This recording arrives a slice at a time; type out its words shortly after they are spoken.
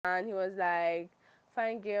And he was like,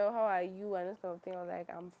 "Fine girl, how are you?" and this kind of thing. I was like,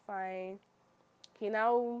 "I'm fine." He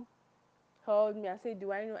now held me and said,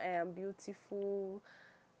 "Do I know I am beautiful?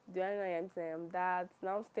 Do I know I am that?"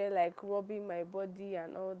 Now still like rubbing my body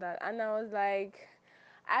and all that. And I was like,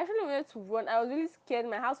 I actually wanted to run. I was really scared.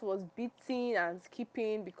 My house was beating and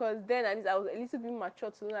skipping because then at least I was a little bit mature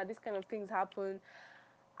to know that this kind of things happen.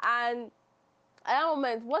 And at that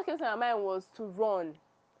moment, what came to my mind was to run,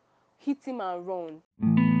 hit him and run.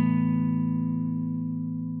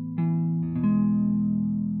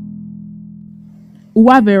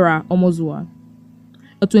 Uwavera Omozua,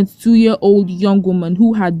 a 22-year-old young woman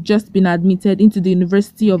who had just been admitted into the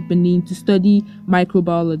University of Benin to study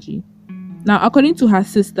microbiology. Now, according to her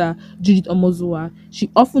sister, Judith Omozua, she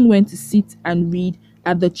often went to sit and read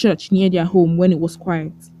at the church near their home when it was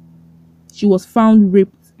quiet. She was found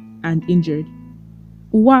raped and injured.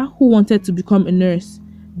 Uwa, who wanted to become a nurse,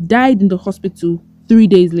 died in the hospital 3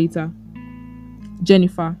 days later.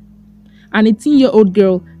 Jennifer, an 18-year-old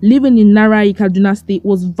girl living in Narai, Kaduna State,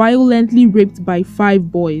 was violently raped by 5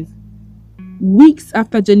 boys. Weeks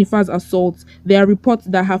after Jennifer's assault, there are reports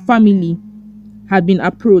that her family had been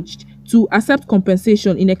approached to accept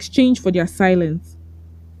compensation in exchange for their silence.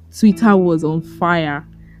 Twitter was on fire.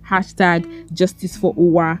 Hashtag justice for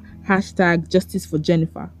Uwa. Hashtag justice for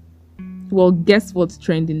Jennifer. Well, guess what's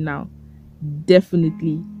trending now?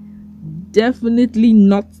 Definitely, definitely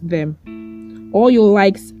not them. All your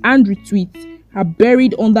likes and retweets are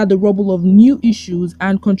buried under the rubble of new issues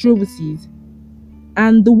and controversies.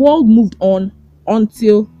 And the world moved on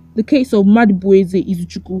until the case of Madibueze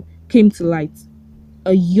Izuchukwu came to light.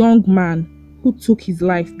 A young man who took his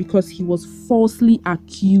life because he was falsely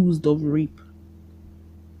accused of rape.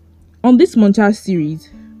 On this montage series,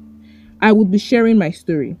 I would be sharing my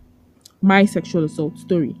story, my sexual assault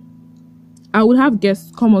story. I would have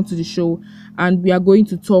guests come onto the show and we are going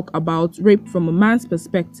to talk about rape from a man's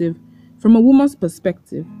perspective, from a woman's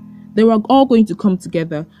perspective. They were all going to come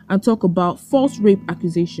together and talk about false rape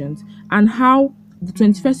accusations and how the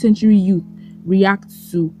 21st century youth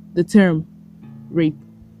reacts to the term rape.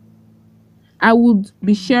 I would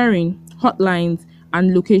be sharing hotlines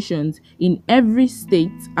and locations in every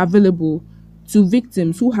state available to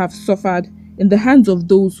victims who have suffered in the hands of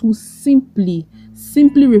those who simply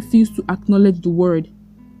refuse to acknowledge the word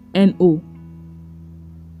no.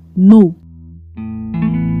 No.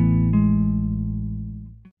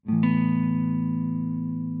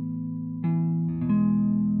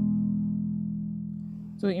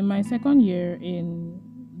 So in my second year in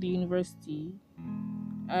the university,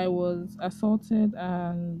 I was assaulted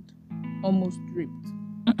and almost raped.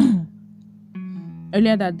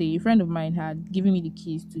 Earlier that day, a friend of mine had given me the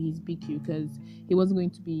keys to his BQ because he wasn't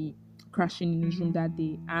going to be crashing in his room that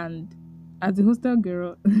day. And as a hostel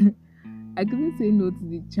girl, I couldn't say no to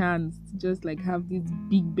the chance to just like have this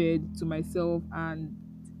big bed to myself and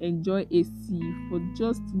enjoy AC for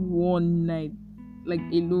just one night, like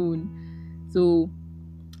alone. So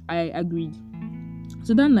I agreed.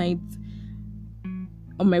 So that night,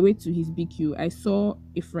 on my way to his BQ, I saw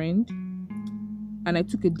a friend and I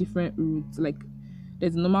took a different route. Like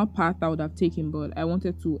there's a normal path I would have taken, but I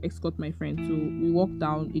wanted to escort my friend. So we walked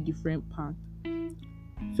down a different path.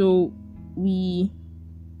 So we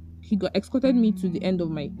he got escorted me to the end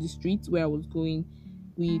of the street where I was going.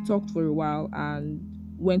 We talked for a while and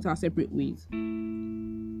went our separate ways.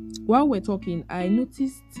 While we're talking, I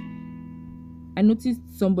noticed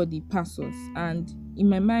somebody pass us, and in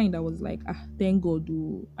my mind I was like, thank God,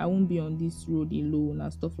 oh, I won't be on this road alone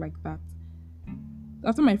and stuff like that.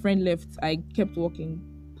 After my friend left, I kept walking,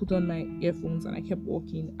 put on my earphones, and I kept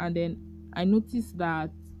walking. And then I noticed that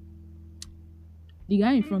the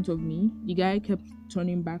guy in front of me, the guy kept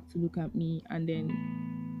turning back to look at me, and then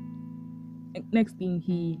next thing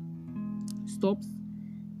he stops,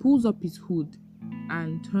 pulls up his hood,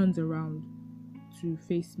 and turns around to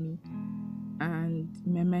face me. And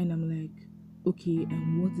in my mind, I'm like, okay,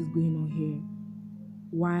 what is going on here?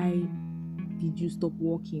 Why did you stop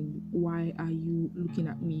walking? Why are you looking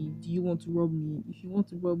at me? Do you want to rob me? If you want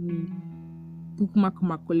to rob me, Kukuma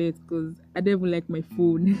come and collect because I don't even like my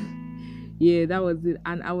phone. Yeah, that was it.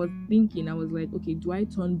 And I was thinking, I was like, okay, do I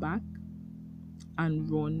turn back and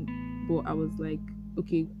run? But I was like,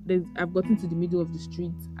 okay, I've gotten to the middle of the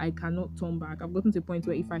street. I cannot turn back. I've gotten to a point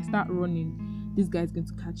where if I start running, this guy's going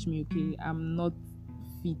to catch me. Okay, I'm not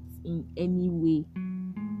fit in any way.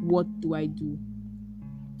 What do I do?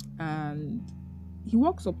 And he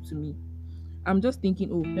walks up to me. I'm just thinking,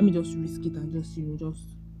 oh, let me just risk it and just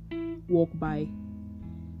just walk by.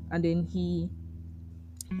 And then he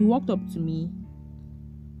walked up to me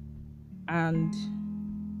and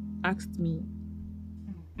asked me,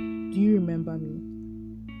 Do you remember me?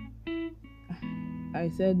 I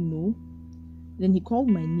said no. Then he called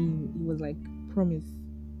my name. He was like, Promise,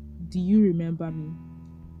 do you remember me?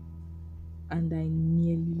 And I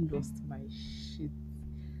nearly lost my shit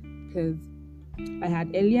because I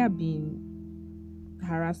had earlier been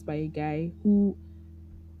harassed by a guy who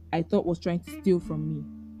I thought was trying to steal from me.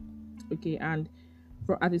 Okay, and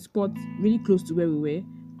for at a spot really close to where we were,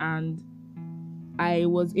 and I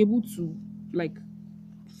was able to like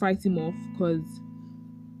fight him off because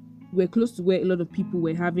we're close to where a lot of people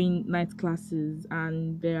were having night classes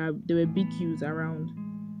and there were big queues around.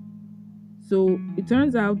 So it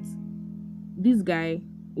turns out this guy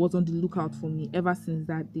was on the lookout for me ever since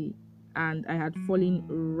that day, and I had fallen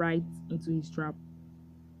right into his trap.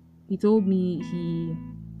 He told me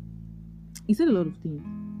he said a lot of things.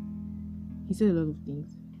 He said a lot of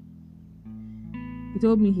things. He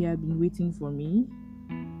told me he had been waiting for me.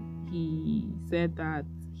 He said that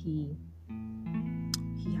he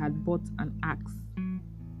had bought an axe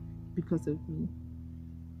because of me.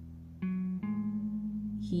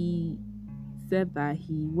 He said that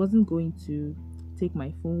he wasn't going to take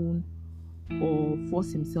my phone or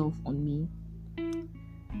force himself on me,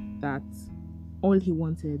 that all he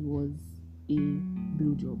wanted was a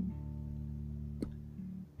blowjob.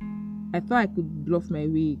 I thought I could bluff my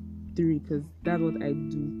way through because that's what I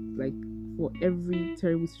do. Like, for every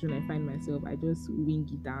terrible situation I find myself, I just wing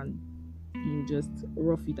it and just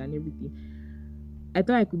rough it and everything. I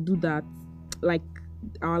thought I could do that, like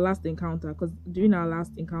our last encounter, because during our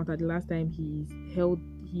last encounter, the last time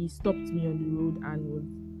he stopped me on the road and was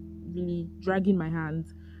really dragging my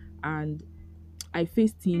hands, and I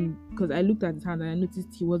faced him because I looked at his hand and I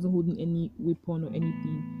noticed he wasn't holding any weapon or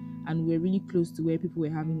anything, and we were really close to where people were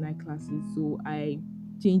having night classes. So I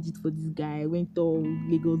changed it for this guy. I went all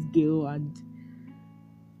Lagos girl, and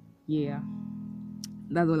yeah,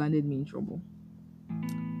 that's what landed me in trouble.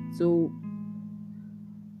 So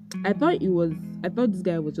I thought this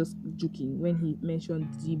guy was just joking when he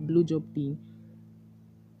mentioned the blowjob thing,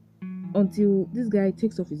 until this guy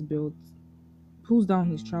takes off his belt, pulls down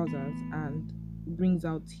his trousers, and brings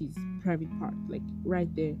out his private part, like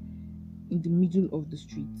right there in the middle of the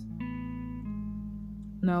street.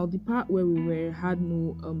 Now, the part where we were had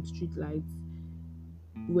no street lights.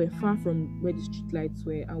 We were far from where the street lights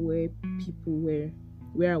were and where people were,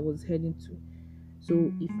 where I was heading to.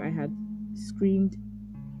 So if I had screamed,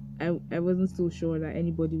 I wasn't so sure that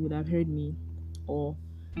anybody would have heard me or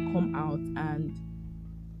come out. And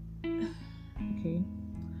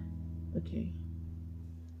okay.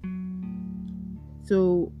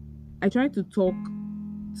 So I tried to talk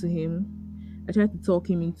to him. I tried to talk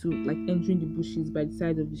him into like entering the bushes by the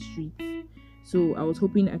side of the street. So I was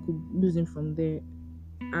hoping I could lose him from there.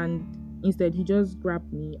 And instead, he just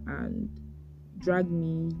grabbed me and dragged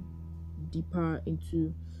me deeper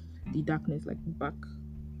into the darkness, like back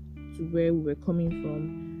to where we were coming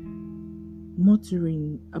from,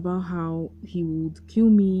 muttering about how he would kill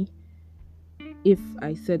me if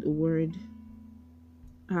I said a word,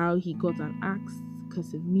 how he got an axe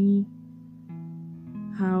because of me,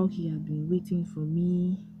 how he had been waiting for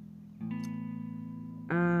me,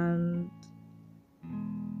 and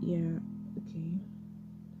yeah, okay.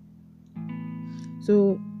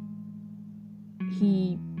 So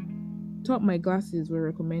he thought my glasses were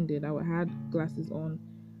recommended. I had glasses on.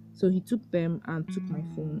 So he took them and took my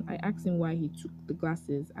phone. I asked him why he took the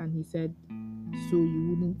glasses, and he said, so you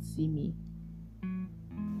wouldn't see me.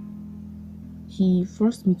 He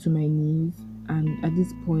forced me to my knees, and at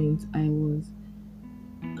this point, I was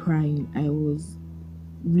crying. I was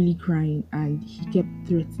really crying, and he kept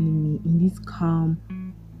threatening me in this calm,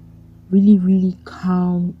 really, really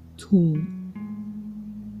calm tone.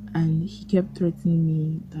 And he kept threatening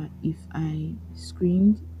me that if I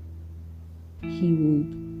screamed, he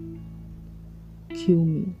would kill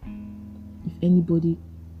me. If anybody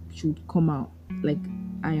should come out, like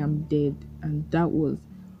I am dead. And that was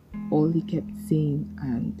all he kept saying.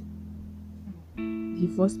 And he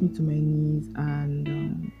forced me to my knees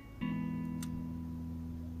and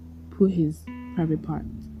put his private part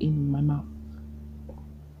in my mouth.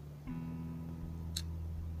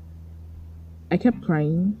 I kept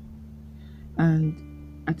crying,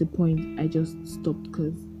 and at a point I just stopped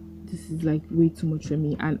because this is like way too much for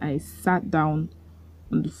me, and I sat down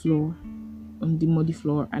on the floor, on the muddy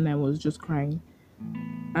floor, and I was just crying.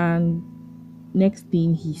 And next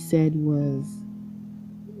thing he said was,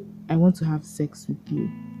 I want to have sex with you.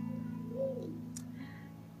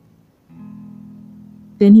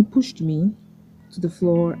 Then he pushed me to the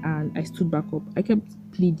floor and I stood back up. I kept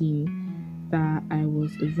pleading that I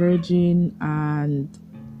was a virgin and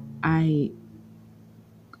I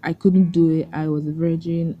I couldn't do it. I was a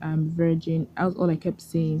virgin. I'm a virgin. That was all I kept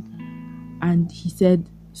saying. And he said,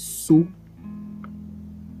 so,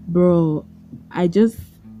 bro, I just.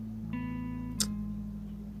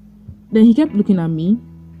 Then he kept looking at me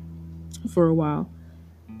for a while,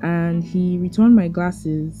 and he returned my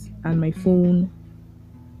glasses and my phone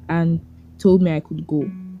and told me I could go.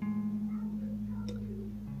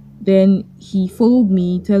 Then he followed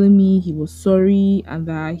me, telling me he was sorry and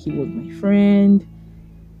that he was my friend.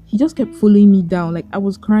 He just kept following me down. Like I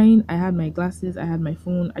was crying, I had my glasses, I had my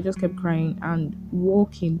phone, I just kept crying and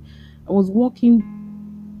walking. I was walking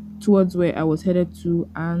towards where I was headed to,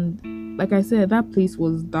 and like I said, that place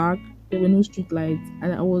was dark. There were no street lights,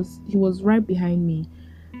 and he was right behind me.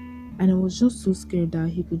 And I was just so scared that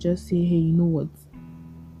he could just say, hey, you know what?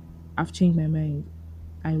 I've changed my mind.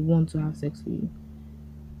 I want to have sex with you.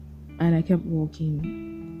 And I kept walking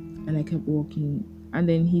and I kept walking. And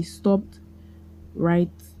then he stopped right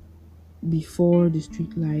before the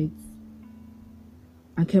street lights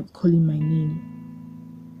and kept calling my name.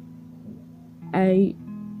 I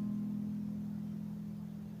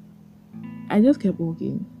I just kept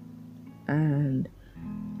walking, and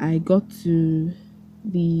I got to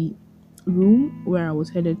the room where I was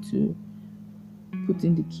headed to, put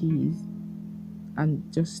in the keys and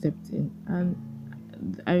just stepped in, and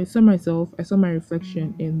I saw my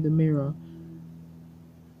reflection in the mirror,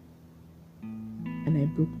 and I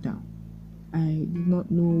broke down. I did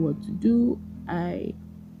not know what to do. I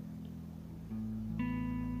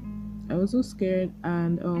was so scared,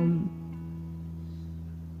 and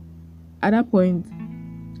at that point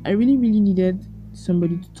I really really needed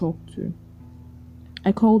somebody to talk to.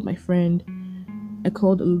 I called my friend. I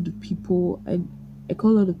called a lot of people. I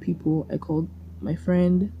called a lot of people. I called my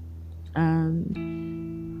friend,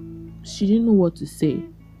 and she didn't know what to say.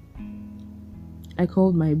 I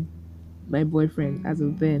called my boyfriend as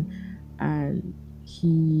of then, and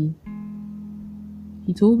he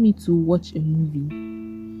told me to watch a movie,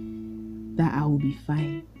 that I will be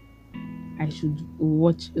fine. I should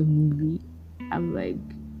watch a movie. I'm like,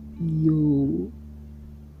 yo,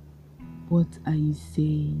 what are you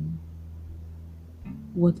saying?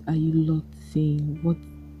 What are you lot saying? What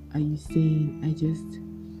are you saying?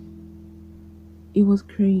 It was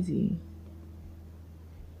crazy.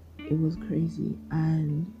 It was crazy.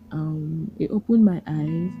 And it opened my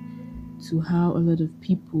eyes to how a lot of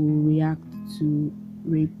people react to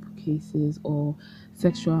rape cases or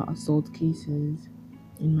sexual assault cases.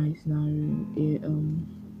 In my scenario, okay,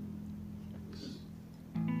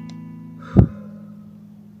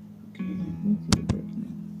 let me take a break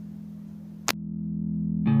now.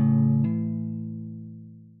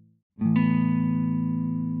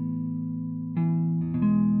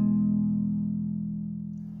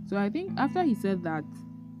 So I think after he said that,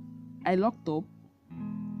 I locked up.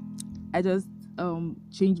 I just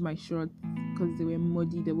changed my shorts because they were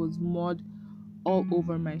muddy. There was mud all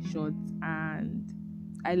over my shorts, and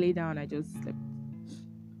I lay down. I just slept.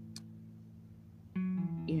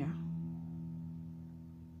 Yeah,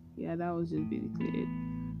 yeah, that was just basically it.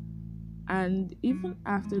 And even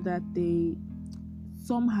after that day,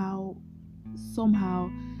 somehow,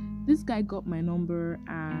 somehow, this guy got my number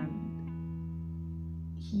and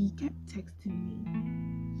he kept texting me.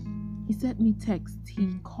 He sent me texts.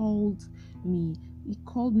 He called me. He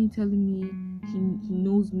called me telling me he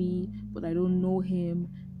knows me, but I don't know him,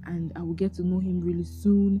 and I will get to know him really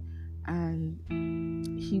soon. And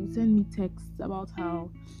he would send me texts about how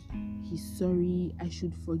he's sorry, I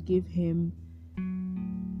should forgive him,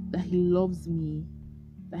 that he loves me,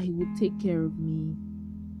 that he would take care of me.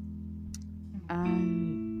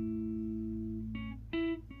 And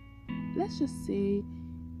let's just say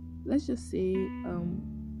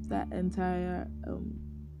that entire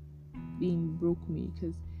thing broke me,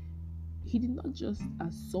 because he did not just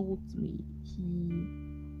assault me,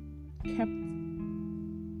 he kept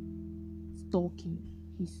stalking me.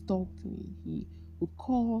 He stalked me. He would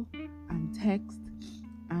call and text,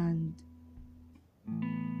 and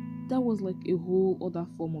that was like a whole other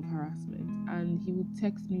form of harassment. And he would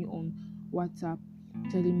text me on WhatsApp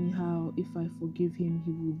telling me how if I forgive him,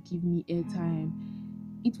 he will give me airtime.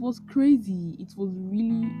 It was crazy. It was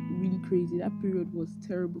really, really crazy. That period was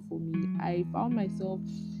terrible for me. I found myself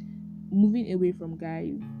moving away from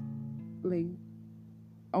guys, like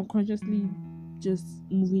unconsciously just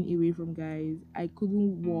moving away from guys. I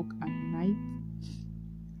couldn't walk at night.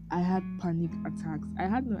 I had panic attacks. I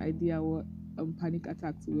had no idea what panic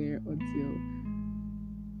attacks were until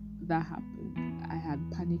that happened. I had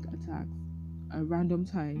panic attacks at random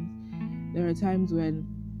times. There are times when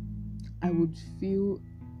I would feel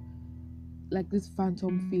like this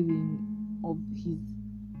phantom feeling of his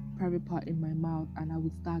private part in my mouth, and I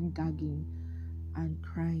would start gagging and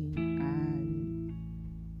crying.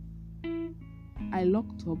 And I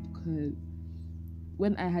locked up because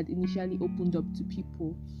when I had initially opened up to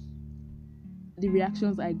people, the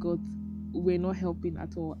reactions I got were not helping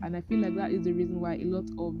at all. And I feel like that is the reason why a lot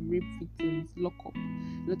of rape victims lock up,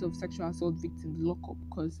 a lot of sexual assault victims lock up,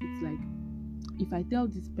 because it's like, if I tell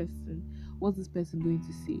this person, what's this person going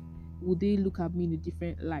to say? Would they look at me in a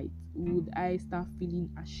different light? Would I start feeling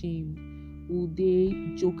ashamed? Would they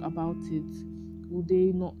joke about it? Would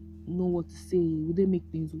they not know what to say? Would they make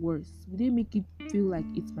things worse? Would they make it feel like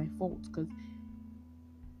it's my fault? Because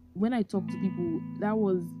when I talk to people, that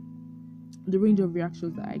was the range of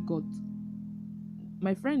reactions that I got.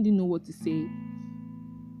 My friend didn't know what to say.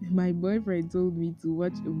 My boyfriend told me to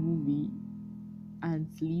watch a movie and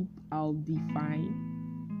sleep, I'll be fine.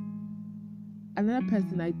 Another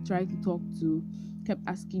person I tried to talk to kept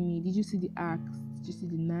asking me, did you see the axe? Did you see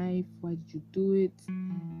the knife? Why did you do it?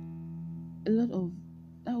 A lot of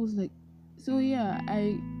that was like, so yeah,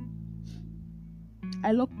 I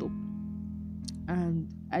locked up, and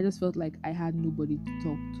I just felt like I had nobody to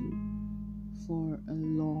talk to for a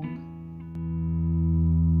long.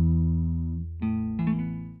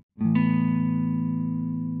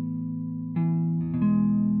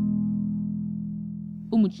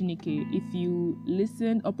 Umuchinike, if you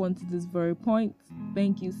listened up until this very point,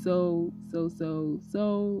 thank you so much.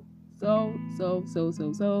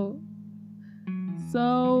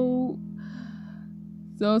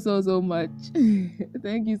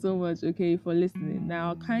 Thank you so much, okay, for listening.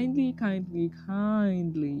 Now, kindly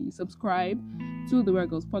subscribe to the Rare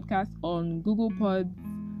Girls podcast on Google Pods,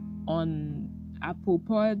 on Apple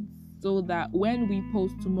Pods, so that when we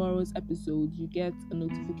post tomorrow's episode, you get a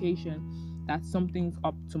notification that something's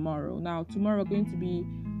up tomorrow. Now, tomorrow we're going to be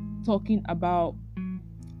talking about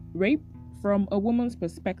rape from a woman's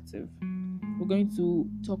perspective. We're going to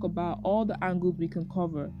talk about all the angles we can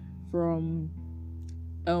cover, from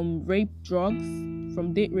rape drugs,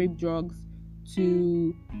 from date rape drugs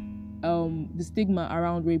to the stigma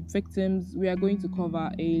around rape victims. We are going to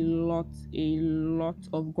cover a lot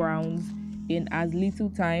of grounds in as little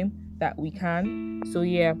time that we can. So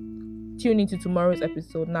yeah, tune into tomorrow's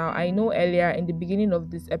episode. Now, I know earlier in the beginning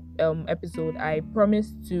of this episode, I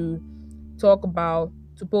promised to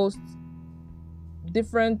post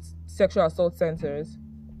different sexual assault centers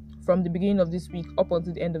from the beginning of this week up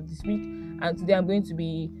until the end of this week. And today I'm going to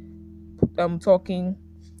be talking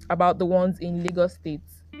about the ones in Lagos State.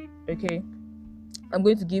 Okay, I'm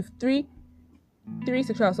going to give three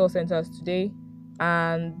sexual assault centers today,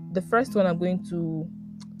 and the first one I'm going to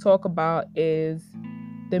talk about is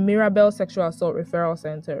the Mirabel Sexual Assault Referral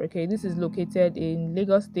Center. Okay, this is located in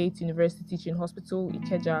Lagos State University Teaching Hospital,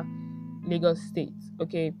 Ikeja, Lagos State.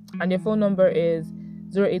 Okay, and their phone number is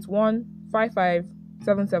 081 55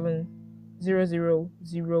 77 0000.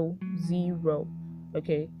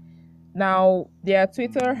 Okay, now their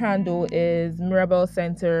Twitter handle is Mirabel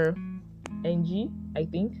Center NG, I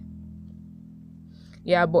think.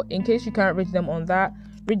 Yeah, but in case you can't reach them on that,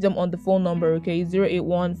 reach them on the phone number, okay,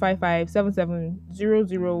 081 55 77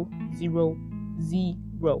 0000.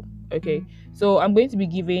 Okay, so I'm going to be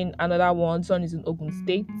giving another one. This one is in Ogun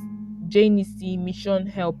State, JNC Mission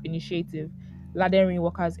Help Initiative, Ladering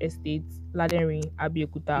Workers Estate, Ladering,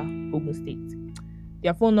 Abeokuta, Ogun State.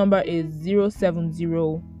 Their phone number is 070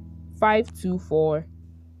 524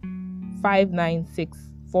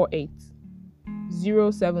 59648.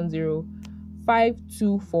 070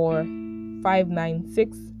 524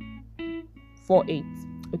 59648.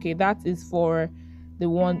 Okay, that is for the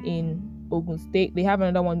one in Ogun State. They have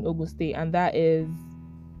another one in Ogun State, and that is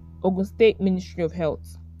Ogun State Ministry of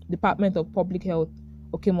Health, Department of Public Health,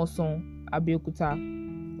 Okemoson, Abeokuta,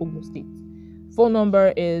 Ogun State. Phone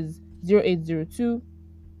number is 0802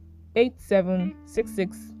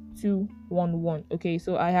 8766211. Okay,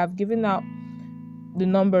 so I have given out the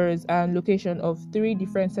numbers and location of 3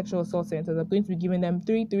 different sexual assault centers. I'm going to be giving them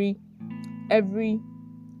three every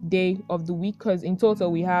day of the week, because in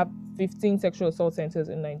total we have 15 sexual assault centers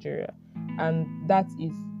in Nigeria, and that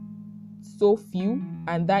is so few.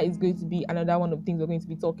 And that is going to be another one of the things we're going to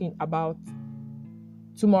be talking about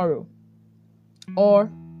tomorrow or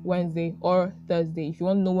Wednesday or Thursday. If you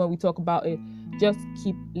want to know when we talk about it, just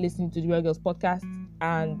keep listening to the Rare Girls podcast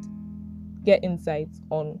and get insights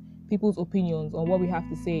on people's opinions on what we have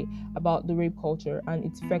to say about the rape culture and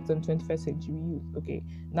its effects on 21st century youth. Okay,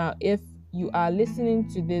 now if you are listening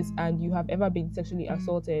to this and you have ever been sexually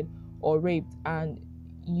assaulted or raped and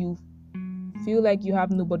you feel like you have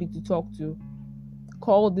nobody to talk to,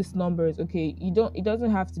 call these numbers. Okay, it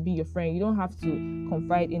doesn't have to be your friend. You don't have to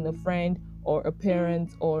confide in a friend or a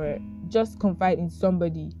parent, or just confide in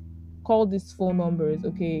somebody, call these phone numbers,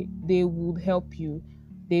 okay? They would help you.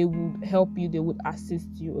 They would help you. They would assist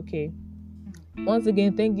you, okay? Once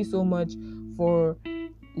again, thank you so much for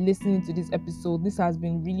listening to this episode. This has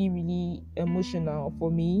been really, really emotional for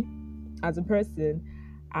me as a person.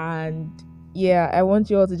 And yeah, I want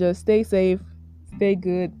you all to just stay safe, stay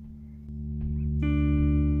good,